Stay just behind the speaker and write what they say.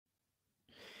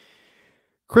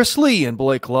Chris Lee and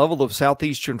Blake Lovell of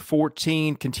Southeastern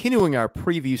 14, continuing our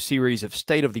preview series of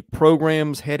state of the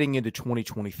programs heading into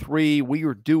 2023. We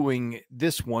are doing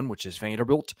this one, which is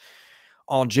Vanderbilt,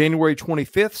 on January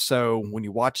 25th. So when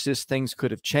you watch this, things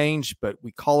could have changed, but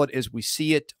we call it as we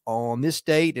see it on this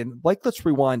date. And Blake, let's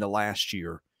rewind to last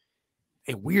year.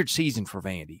 A weird season for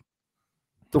Vandy.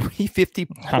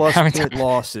 350-plus point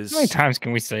losses. How many times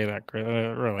can we say that,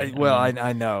 really? Well,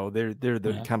 I know. They're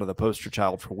the kind of the poster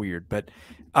child for weird. But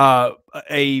a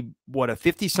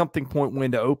 50-something point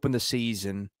win to open the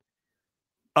season,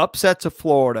 upsets of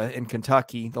Florida and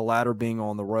Kentucky, the latter being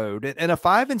on the road, and a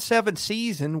 5-7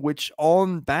 season, which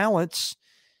on balance,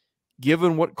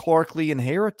 given what Clark Lee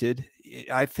inherited,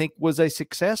 I think was a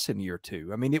success in year two.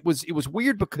 I mean, it was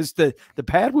weird because the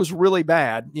pad was really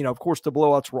bad. You know, of course, the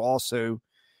blowouts were also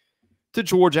to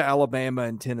Georgia, Alabama,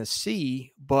 and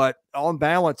Tennessee. But on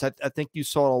balance, I think you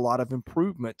saw a lot of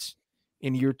improvements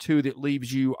in year two that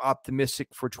leaves you optimistic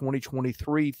for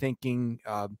 2023, thinking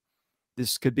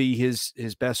this could be his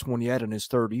best one yet in his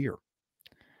third year.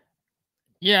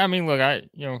 Yeah, I mean, look,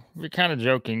 we're kind of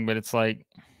joking, but it's like,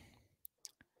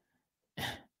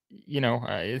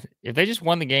 if they just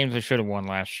won the games they should have won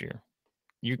last year,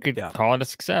 you could call it a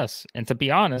success. And to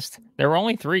be honest, there were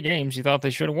only 3 games you thought they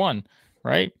should have won,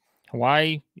 right?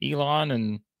 Hawaii, Elon,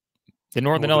 and the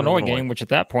Northern Illinois game, which at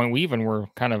that point we even were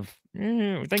kind of,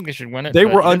 we think they should win it. They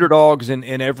were underdogs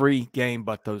in every game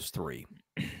but those 3.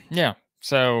 Yeah.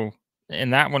 So,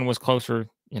 and that one was closer,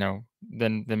 than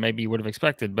maybe you would have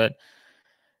expected. But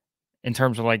in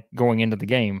terms of like going into the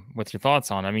game, what's your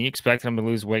thoughts on it? I mean, you expect them to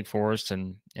lose Wake Forest,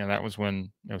 and that was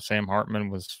when Sam Hartman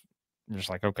was just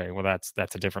like, okay, well that's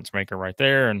a difference maker right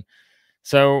there. And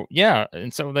so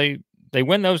and so they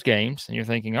win those games, and you're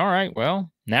thinking, all right, well,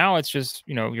 now it's just,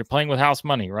 you're playing with house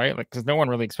money, right? Like, because no one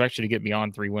really expects you to get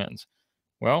beyond 3 wins.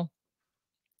 Well,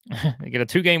 they get a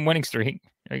 2-game winning streak.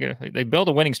 They build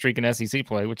a winning streak in SEC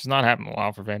play, which has not happened in a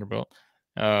while for Vanderbilt.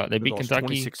 They beat Kentucky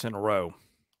 26 in a row.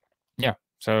 Yeah.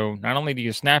 So not only do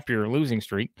you snap your losing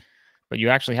streak, but you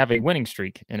actually have a winning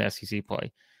streak in SEC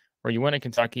play, where you win at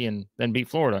Kentucky and then beat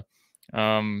Florida.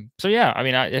 So yeah, I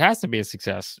mean, it has to be a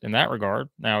success in that regard.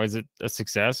 Now, is it a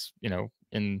success,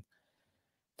 in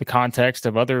the context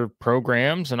of other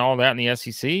programs and all that in the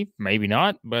SEC? Maybe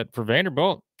not. But for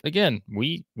Vanderbilt, again,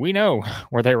 we know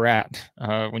where they were at.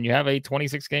 When you have a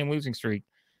 26-game losing streak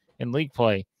in league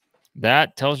play,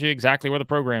 that tells you exactly where the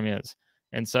program is.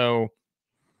 And so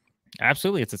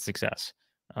absolutely, it's a success.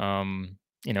 And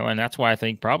that's why I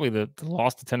think probably the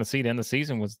loss to Tennessee to end the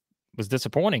season was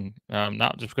disappointing.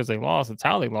 Not just because they lost, it's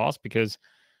how they lost, because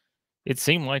it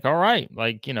seemed like, all right,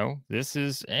 like, this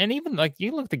is, and even like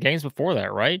you look at the games before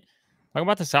that, right? Talk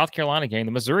about the South Carolina game,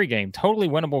 the Missouri game, totally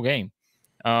winnable game.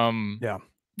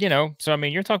 So I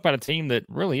mean, you're talking about a team that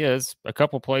really is a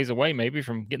couple plays away maybe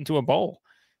from getting to a bowl.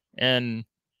 And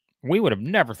we would have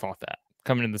never thought that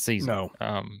coming into the season.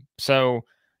 No. So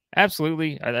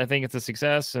absolutely, I think it's a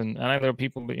success. And I know there are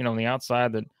people, on the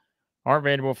outside that aren't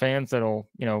Vanderbilt fans that'll,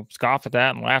 scoff at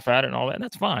that and laugh at it and all that. And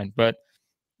that's fine. But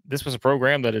this was a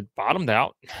program that had bottomed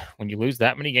out. When you lose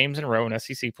that many games in a row in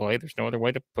SEC play, there's no other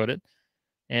way to put it.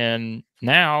 And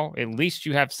now at least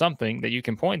you have something that you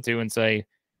can point to and say,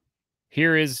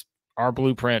 here is our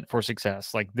blueprint for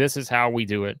success. Like, this is how we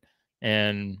do it.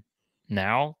 And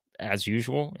now, as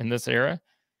usual in this era,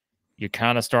 you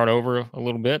kind of start over a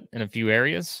little bit in a few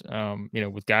areas,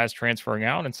 with guys transferring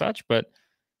out and such. But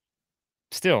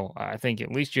still, I think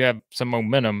at least you have some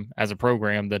momentum as a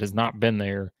program that has not been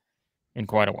there in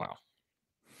quite a while.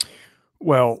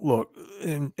 Well, look,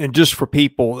 and just for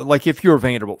people, like if you're a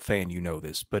Vanderbilt fan, you know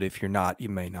this, but if you're not, you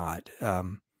may not.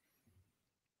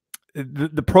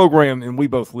 The program, and we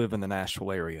both live in the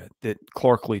Nashville area, that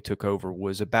Clark Lee took over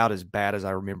was about as bad as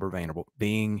I remember Vanderbilt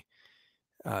being.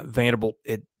 Vanderbilt,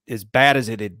 as bad as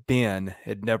it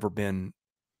had never been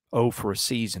for a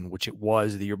season, which it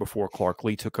was the year before Clark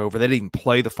Lee took over. They didn't even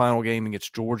play the final game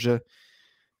against Georgia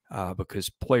because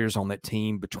players on that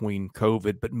team between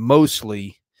COVID, but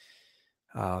mostly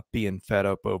being fed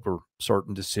up over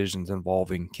certain decisions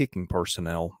involving kicking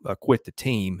personnel, quit the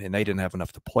team, and they didn't have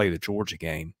enough to play the Georgia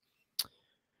game.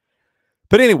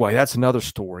 But anyway, that's another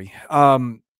story.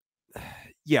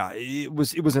 Yeah, it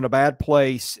was in a bad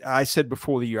place. I said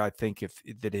before the year, I think if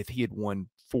he had won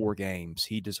 4 games,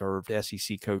 he deserved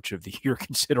SEC Coach of the Year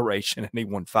consideration, and he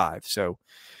won 5. So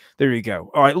there you go.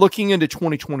 All right, looking into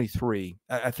 2023,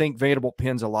 I think Vanderbilt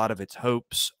pins a lot of its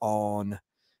hopes on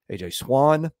A.J.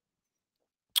 Swan,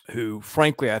 who,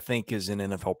 frankly, I think is an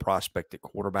NFL prospect at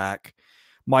quarterback.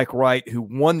 Mike Wright, who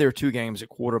won their 2 games at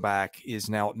quarterback, is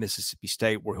now at Mississippi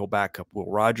State, where he'll back up Will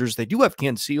Rogers. They do have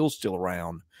Ken Seals still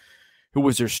around, who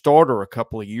was their starter a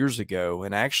couple of years ago,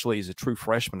 and actually as a true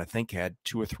freshman, I think had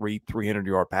 2 or 3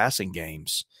 300-yard passing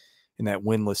games in that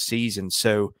winless season.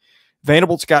 So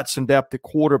Vanderbilt's got some depth at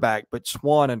quarterback, but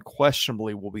Swan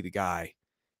unquestionably will be the guy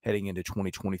heading into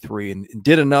 2023 and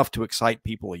did enough to excite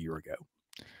people a year ago.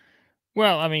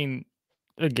 Well, I mean,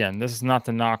 again, this is not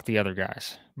to knock the other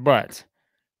guys, but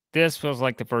this feels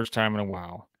like the first time in a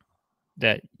while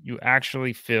that you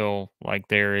actually feel like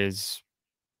there's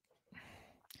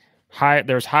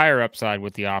higher upside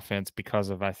with the offense because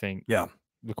of, I think, the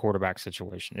quarterback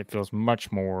situation. It feels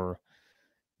much more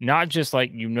not just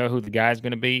like you know who the guy's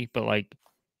going to be, but like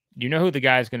you know who the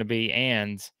guy's going to be,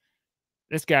 and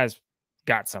this guy's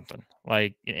got something,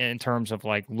 like in terms of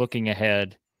like looking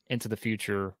ahead into the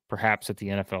future, perhaps at the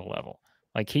NFL level.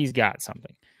 Like he's got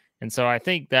something. And so I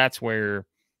think that's where,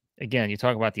 again, you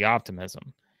talk about the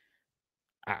optimism.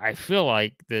 I feel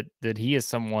like that he is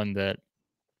someone that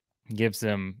gives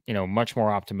them, much more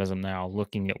optimism now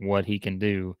looking at what he can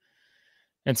do.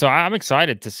 And so I'm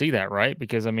excited to see that, right?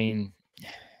 Because I mean,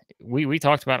 we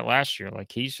talked about it last year.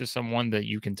 Like he's just someone that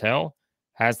you can tell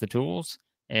has the tools.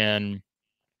 And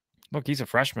look, he's a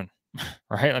freshman,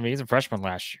 right? I mean, he's a freshman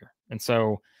last year. And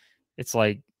so it's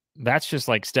like that's just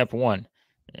like step one.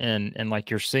 And like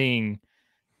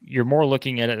you're more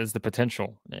looking at it as the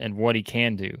potential and what he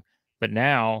can do. But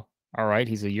now, all right,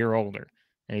 he's a year older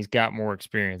and he's got more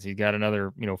experience. He's got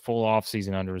another, full off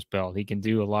season under his belt. He can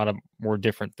do a lot of more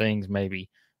different things, maybe.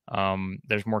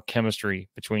 There's more chemistry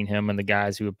between him and the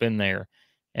guys who have been there.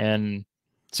 And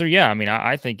so, yeah, I mean,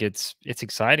 I think it's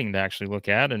exciting to actually look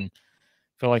at and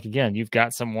feel like, again, you've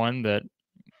got someone that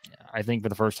I think for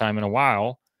the first time in a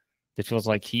while that feels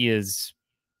like he is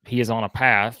on a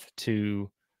path to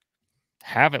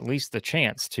have at least the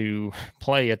chance to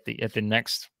play at the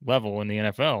next level in the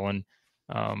NFL.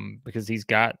 And because he's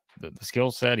got the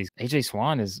skill set, AJ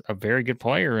Swan is a very good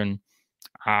player, and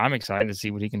I'm excited to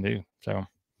see what he can do. So,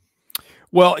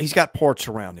 well, he's got parts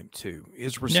around him too.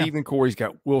 His receiving core, he's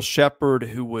got Will Shepherd,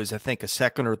 who was, I think, a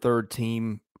second or third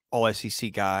team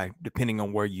All-SEC guy, depending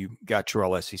on where you got your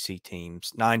All-SEC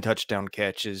teams. 9 touchdown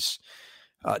catches.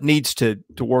 Needs to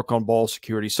work on ball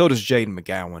security. So does Jaden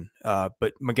McGowan.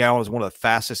 But McGowan is one of the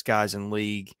fastest guys in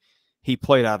league. He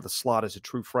played out of the slot as a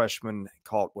true freshman,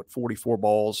 caught 44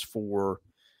 balls for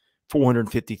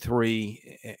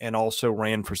 453, and also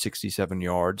ran for 67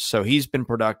 yards. So he's been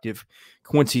productive.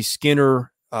 Quincy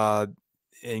Skinner and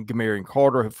Gamarian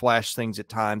Carter have flashed things at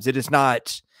times. It's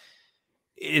not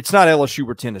LSU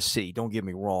or Tennessee, don't get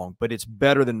me wrong, but it's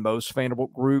better than most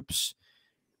Vanderbilt groups.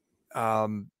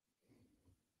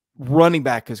 Running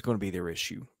back is going to be their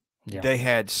issue. Yeah. They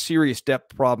had serious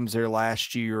depth problems there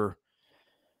last year.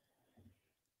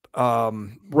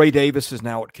 Ray Davis is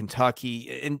now at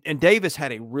Kentucky, and Davis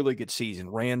had a really good season,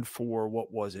 ran for,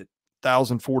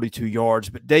 1,042 yards,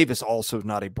 but Davis also is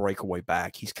not a breakaway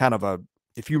back. He's kind of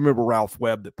if you remember Ralph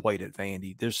Webb that played at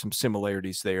Vandy, there's some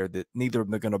similarities there that neither of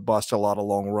them are going to bust a lot of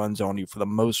long runs on you for the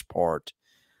most part,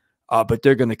 but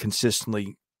they're going to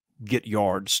consistently get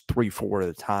yards 3-4 at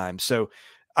a time. So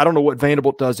I don't know what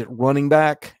Vanderbilt does at running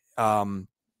back.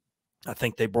 I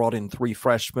think they brought in 3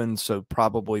 freshmen, so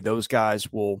probably those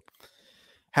guys will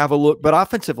have a look. But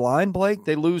offensive line, Blake,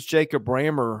 they lose Jacob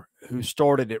Brammer, who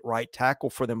started at right tackle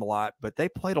for them a lot, but they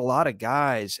played a lot of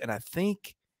guys, and I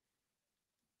think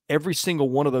every single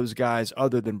one of those guys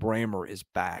other than Brammer is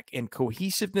back. And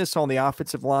cohesiveness on the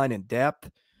offensive line and depth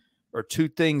are 2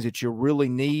 things that you really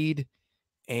need,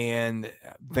 and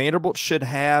Vanderbilt should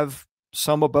have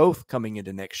some of both coming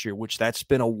into next year, which that's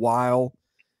been a while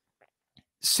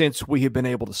since we have been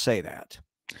able to say that.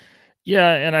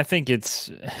 Yeah, and I think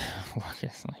it's,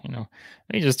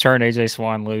 they just turn AJ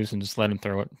Swan loose and just let him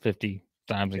throw it 50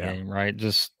 times a game, right?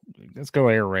 Just let's go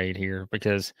air raid here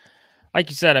because, like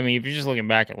you said, I mean, if you're just looking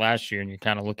back at last year and you're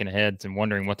kind of looking ahead and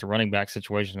wondering what the running back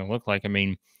situation will look like, I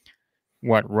mean,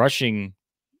 rushing,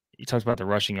 you talked about the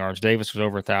rushing yards. Davis was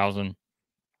over 1,000.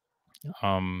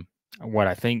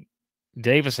 I think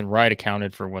Davis and Wright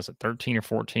accounted for, 13 or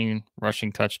 14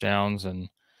 rushing touchdowns, and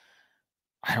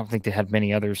I don't think they had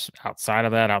many others outside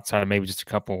of maybe just a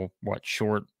couple,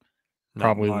 short,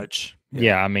 probably. Not much.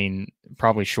 Yeah, I mean,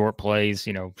 probably short plays,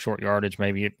 short yardage,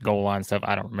 maybe at goal line stuff.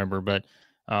 I don't remember, but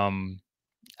I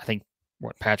think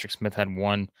Patrick Smith had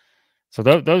 1. So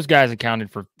those guys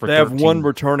accounted for they 13. have 1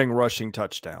 returning rushing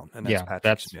touchdown, and that's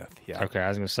Patrick Smith. Yeah. Okay, I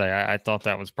was going to say I thought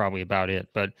that was probably about it,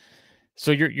 but.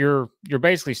 So you're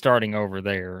basically starting over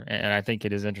there, and I think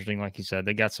it is interesting, like you said,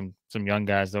 they got some young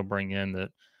guys they'll bring in. That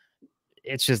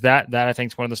it's just that I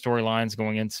think is one of the storylines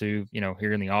going into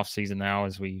here in the off season now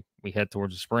as we head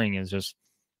towards the spring is just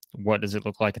what does it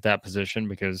look like at that position,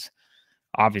 because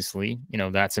obviously,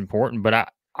 that's important.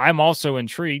 But I'm also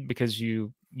intrigued because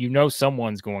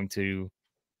someone's going to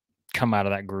come out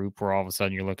of that group where all of a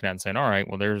sudden you're looking at and saying, all right,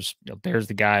 well, there's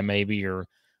the guy maybe, or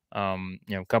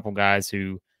a couple guys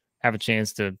who have a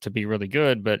chance to be really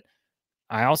good. But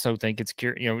I also think it's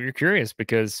you're curious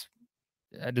because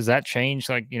does that change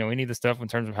any of the stuff in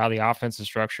terms of how the offense is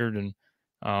structured? And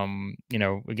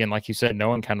again, like you said,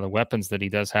 knowing kind of the weapons that he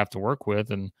does have to work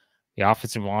with, and the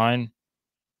offensive line,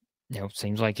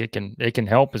 seems like it can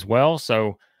help as well.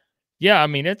 So yeah, I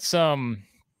mean, it's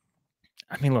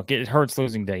look, it hurts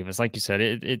losing Davis. Like you said,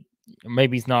 it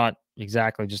maybe he's not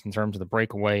exactly just in terms of the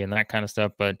breakaway and that kind of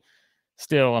stuff, but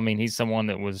still, I mean, he's someone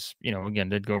that was, again,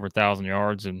 did go over 1,000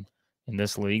 yards in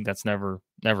this league. That's never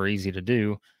easy to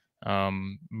do.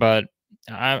 But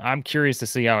I'm curious to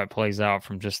see how it plays out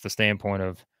from just the standpoint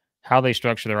of how they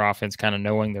structure their offense, kind of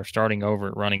knowing they're starting over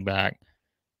at running back,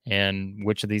 and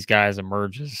which of these guys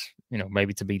emerges,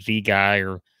 maybe to be the guy,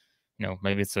 or,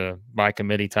 maybe it's a by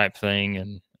committee type thing,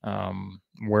 and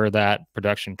where that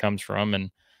production comes from.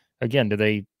 And again, do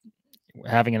they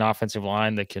having an offensive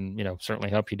line that can, certainly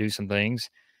help you do some things?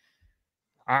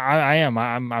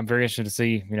 I'm very interested to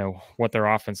see, what their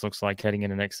offense looks like heading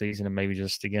into next season, and maybe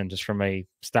just from a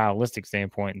stylistic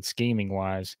standpoint and scheming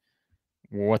wise,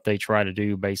 what they try to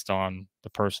do based on the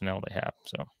personnel they have.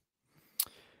 So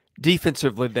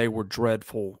defensively, they were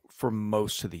dreadful for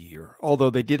most of the year, although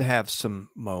they did have some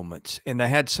moments, and they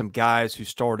had some guys who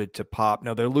started to pop.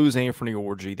 Now, they lose Anthony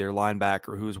Orgy, their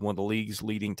linebacker, who is one of the league's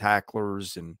leading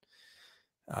tacklers and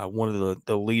one of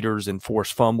the leaders in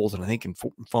forced fumbles, and I think in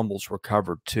fumbles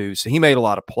recovered too. So he made a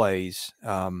lot of plays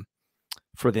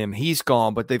for them. He's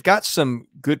gone, but they've got some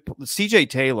good. CJ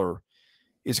Taylor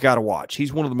is got to watch.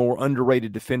 He's one of the more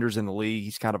underrated defenders in the league.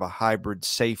 He's kind of a hybrid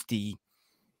safety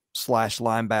 /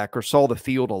 linebacker. Saw the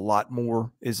field a lot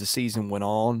more as the season went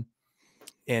on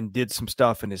and did some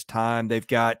stuff in his time. They've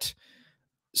got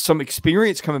some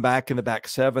experience coming back in the back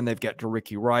seven. They've got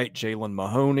DeRicky Wright, Jalen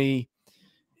Mahoney,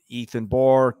 Ethan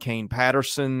Barr, Kane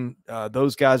Patterson.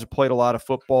 Those guys have played a lot of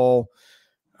football.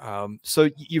 So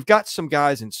you've got some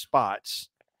guys in spots.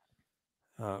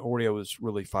 Oreo was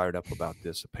really fired up about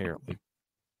this, apparently.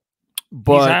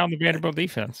 But he's high on the Vanderbilt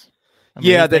defense.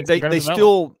 Yeah, they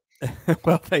still –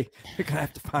 well, they're going to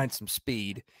have to find some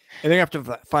speed. And they're going to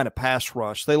have to find a pass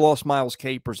rush. They lost Miles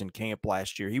Capers in camp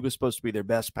last year. He was supposed to be their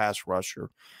best pass rusher.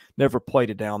 Never played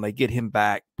it down. They get him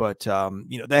back. But,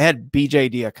 they had B.J.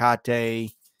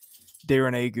 Diakate,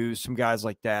 Darren Agu, some guys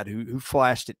like that who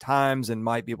flashed at times and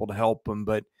might be able to help them.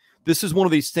 But this is one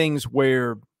of these things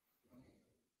where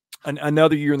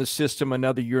another year in the system,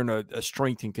 another year in a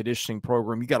strength and conditioning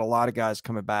program, you got a lot of guys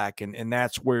coming back. And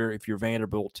that's where, if you're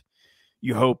Vanderbilt,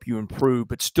 you hope you improve,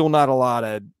 but still not a lot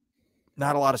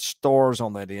of stars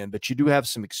on that end, but you do have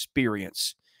some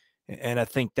experience. And I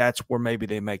think that's where maybe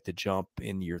they make the jump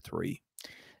in year 3.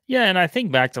 Yeah. And I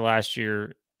think back to last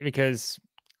year, because,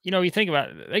 you think about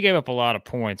it, they gave up a lot of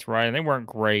points, right? And they weren't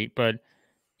great, but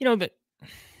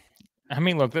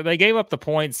look, they gave up the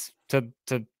points to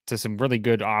some really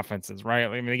good offenses, right? I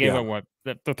mean, they gave up what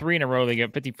the 3 in a row. They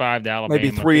got 55 to Alabama,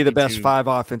 maybe 3 of the best 5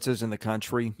 offenses in the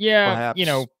country. Yeah,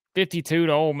 perhaps. 52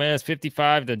 to Ole Miss,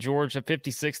 55 to Georgia,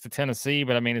 56 to Tennessee.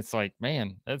 But I mean, it's like,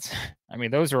 man,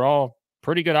 those are all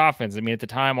pretty good offenses. I mean, at the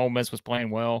time, Ole Miss was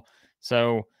playing well.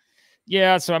 So,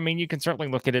 yeah. So, you can certainly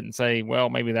look at it and say, well,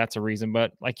 maybe that's a reason.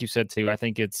 But like you said, too, I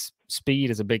think it's speed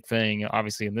is a big thing,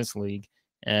 obviously, in this league.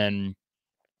 And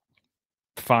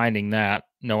finding that,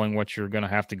 knowing what you're going to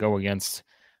have to go against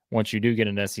once you do get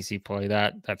into SEC play,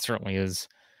 that certainly is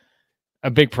a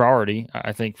big priority,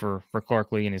 I think, for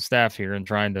Clark Lee and his staff here, and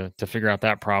trying to figure out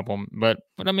that problem. But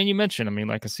you mentioned,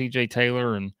 like a CJ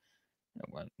Taylor and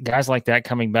guys like that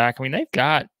coming back.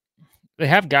 They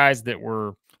have guys that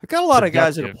were. They've got a lot of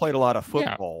guys that have played a lot of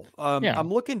football. Yeah.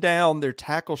 I'm looking down their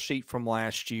tackle sheet from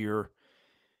last year.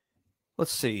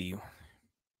 Let's see.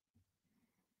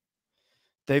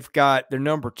 They've got their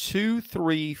number 2,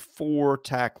 3, 4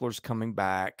 tacklers coming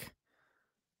back.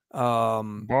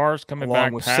 Bars coming along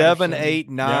back with Patterson. 7, 8,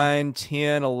 9,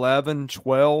 10, 11,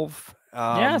 12.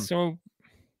 So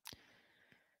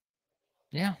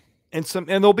and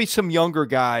there'll be some younger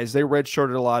guys. They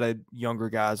redshirted a lot of younger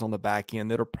guys on the back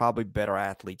end that are probably better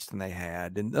athletes than they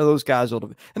had, and those guys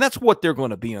and that's what they're going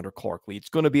to be under Clark Lee. It's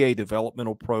going to be a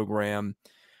developmental program.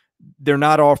 They're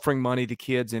not offering money to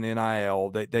kids in NIL.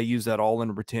 They use that all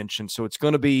in retention. So it's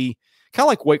going to be kind of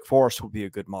like Wake Forest would be a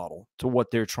good model to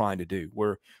what they're trying to do,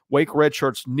 where Wake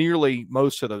redshirts nearly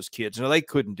most of those kids. Now, they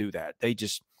couldn't do that. They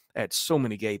just had so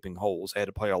many gaping holes. They had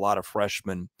to play a lot of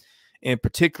freshmen, in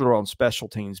particular on special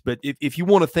teams. But if you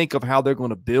want to think of how they're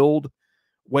going to build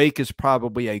Wake is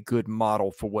probably a good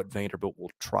model for what Vanderbilt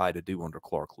will try to do under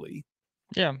Clark Lee.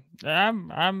 Yeah,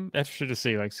 I'm interested to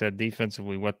see, like I said,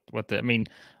 defensively, I mean,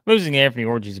 losing Anthony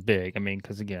Orji is big. I mean,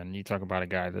 because again, you talk about a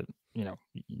guy that you know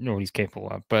what he's capable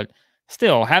of, but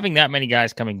still having that many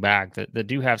guys coming back that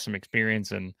do have some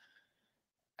experience and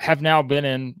have now been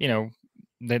in,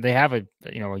 they have a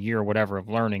year or whatever of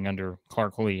learning under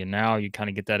Clark Lee, and now you kind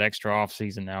of get that extra off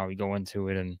season. Now you go into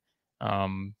it,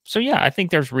 and so yeah, I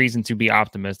think there's reason to be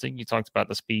optimistic. You talked about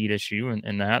the speed issue,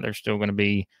 and that there's still going to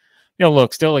be.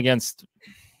 Look, still against,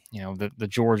 the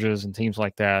Georgias and teams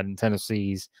like that and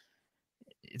Tennessee's,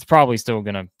 it's probably still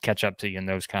going to catch up to you in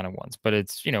those kind of ones. But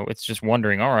it's, it's just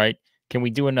wondering, all right, can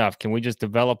we do enough? Can we just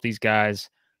develop these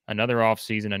guys another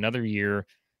offseason, another year,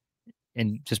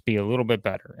 and just be a little bit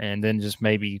better? And then just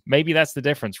maybe that's the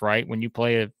difference, right? When you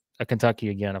play a Kentucky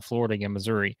again, a Florida again,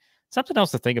 Missouri, something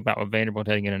else to think about with Vanderbilt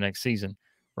heading into next season,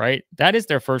 right? That is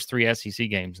their first 3 SEC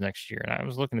games next year. And I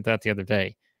was looking at that the other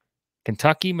day.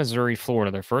 Kentucky, Missouri, Florida,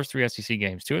 their first 3 SEC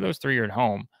games. 2 of those 3 are at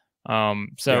home.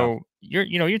 So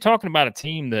you're talking about a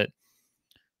team that,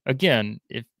 again,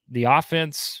 if the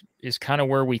offense is kind of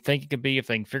where we think it could be, if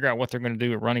they can figure out what they're going to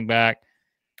do at running back,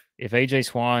 if AJ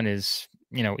Swan is,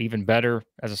 even better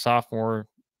as a sophomore,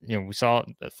 we saw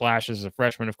flashes as a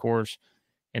freshman, of course.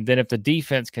 And then if the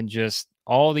defense can just,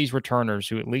 all these returners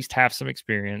who at least have some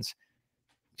experience,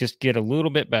 just get a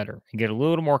little bit better and get a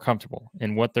little more comfortable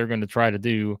in what they're going to try to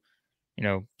do,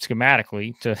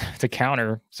 schematically to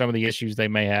counter some of the issues they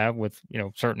may have with,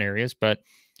 certain areas. But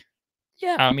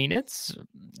yeah, I mean, it's,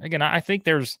 again, I think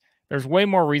there's way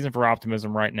more reason for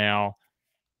optimism right now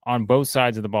on both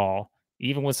sides of the ball,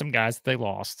 even with some guys that they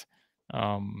lost,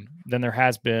 than there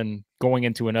has been going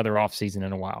into another offseason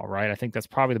in a while, right? I think that's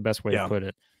probably the best way to put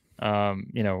it.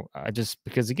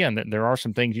 Because again, there are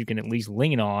some things you can at least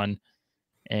lean on,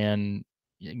 and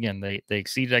again, they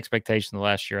exceeded expectations the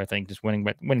last year, I think, just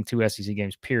winning 2 SEC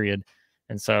games, period.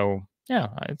 And so, yeah,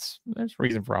 there's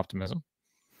reason for optimism.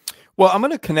 Well, I'm going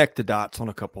to connect the dots on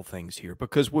a couple of things here,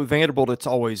 because with Vanderbilt, it's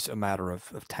always a matter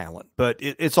of talent, but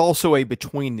it's also a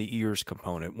between the ears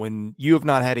component. When you have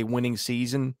not had a winning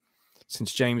season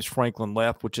since James Franklin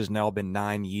left, which has now been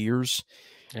 9 years,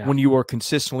 when you are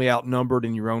consistently outnumbered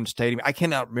in your own stadium, I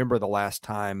cannot remember the last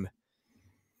time.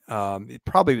 It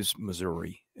probably was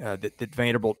Missouri that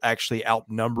Vanderbilt actually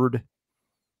outnumbered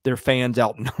their fans,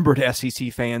 outnumbered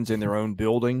SEC fans in their own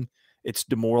building. It's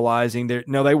demoralizing. They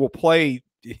will play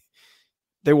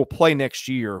next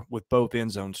year with both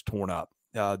end zones torn up.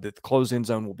 The closed end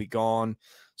zone will be gone,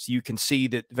 so you can see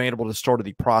that Vanderbilt has started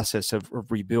the process of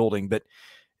rebuilding. But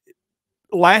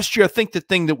last year, I think the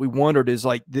thing that we wondered is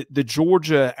like the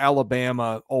Georgia,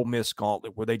 Alabama, Ole Miss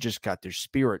gauntlet, where they just got their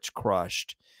spirits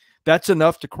crushed. That's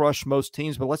enough to crush most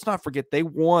teams, but let's not forget they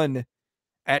won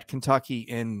at Kentucky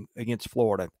and against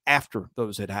Florida after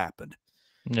those had happened.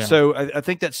 Yeah. So I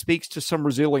think that speaks to some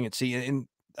resiliency. And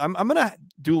I'm going to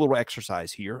do a little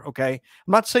exercise here, okay?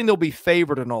 I'm not saying they'll be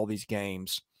favored in all these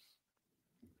games,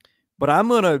 but I'm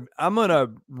gonna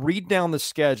read down the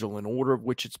schedule in order of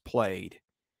which it's played,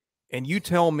 and you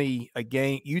tell me a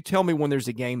game. You tell me when there's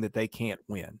a game that they can't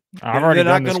win. I've already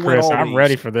done this, Chris. I'm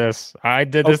ready for this. I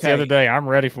did this the other day. I'm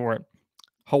ready for it.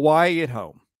 Hawaii at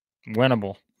home.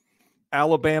 Winnable.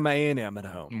 Alabama A&M at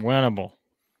home. Winnable.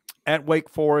 At Wake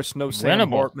Forest, no Sam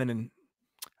Hartman. And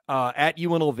at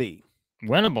UNLV.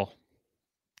 Winnable.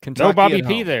 Kentucky no Bobby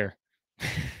P there.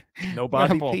 No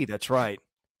Bobby P. That's right.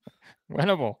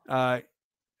 Winnable.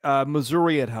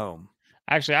 Missouri at home.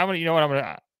 Actually,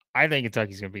 I think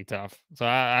Kentucky's going to be tough. So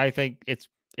I think it's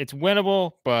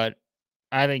winnable, but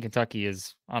I think Kentucky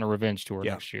is on a revenge tour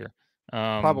next year.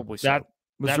 Probably so.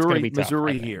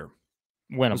 Missouri here.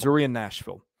 Winnable. Missouri and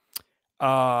Nashville.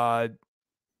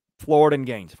 Florida and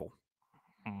Gainesville.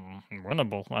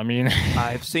 Winnable. I mean,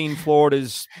 I've seen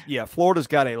Florida's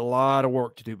got a lot of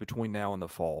work to do between now and the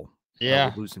fall.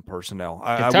 Yeah. Losing personnel.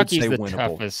 Kentucky's I would say the winnable.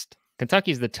 toughest.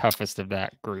 Kentucky's the toughest of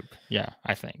that group. Yeah,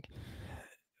 I think.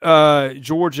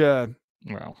 Georgia,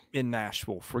 well, in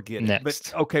Nashville, forget next.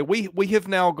 It. But okay, we have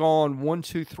now gone 1,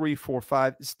 2, 3, 4,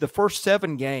 5. It's the first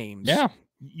 7 games. Yeah,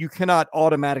 you cannot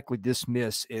automatically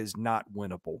dismiss as not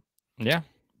winnable. Yeah.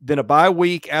 Then a bye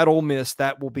week at Ole Miss,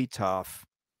 that will be tough.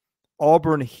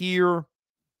 Auburn here.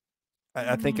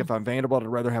 I think if I'm Vanderbilt, I'd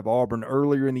rather have Auburn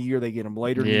earlier in the year. They get them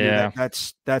later in the year.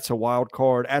 That's a wild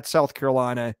card. At South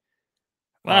Carolina.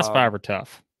 Last 5 are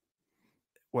tough.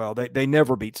 Well, they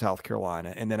never beat South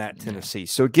Carolina, and then at Tennessee.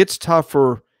 So it gets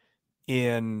tougher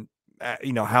in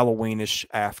Halloweenish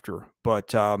after.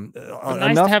 But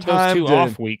nice to have those 2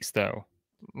 off weeks, though.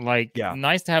 Like, Yeah.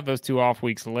 nice to have those 2 off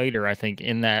weeks later, I think,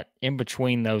 in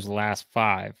between those last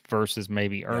 5 versus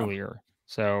maybe earlier.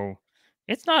 So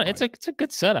it's not, Right. it's a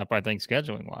good setup, I think,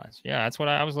 scheduling wise. Yeah, that's what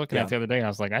I was looking at the other day. I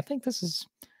was like, I think this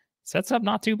sets up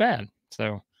not too bad.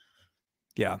 So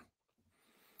yeah.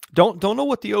 Don't know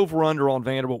what the over under on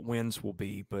Vanderbilt wins will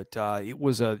be, but it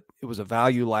was a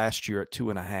value last year at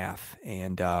 2.5,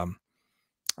 and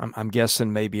I'm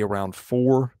guessing maybe around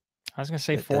 4. I was gonna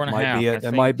say That 4.5.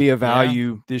 that might be a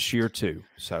value this year too.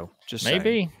 So just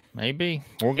saying. Maybe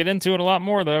we'll get into it a lot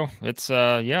more though. It's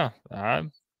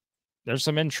there's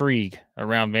some intrigue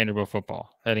around Vanderbilt football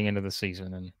heading into the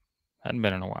season, and hadn't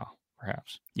been in a while,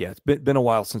 perhaps. Yeah, it's been a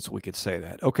while since we could say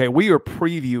that. Okay, we are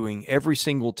previewing every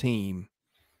single team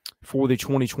for the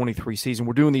 2023 season.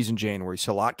 We're doing these in January,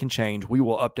 so a lot can change. We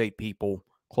will update people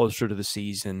closer to the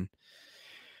season.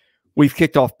 We've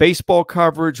kicked off baseball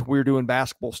coverage. We're doing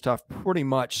basketball stuff pretty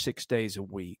much 6 days a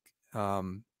week,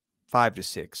 5 to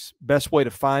 6. Best way to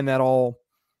find that all,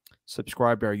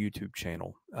 subscribe to our YouTube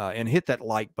channel and hit that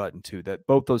like button too. That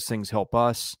both those things help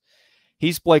us.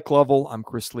 He's Blake Lovell. I'm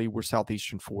Chris Lee. We're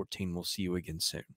Southeastern 14. We'll see you again soon.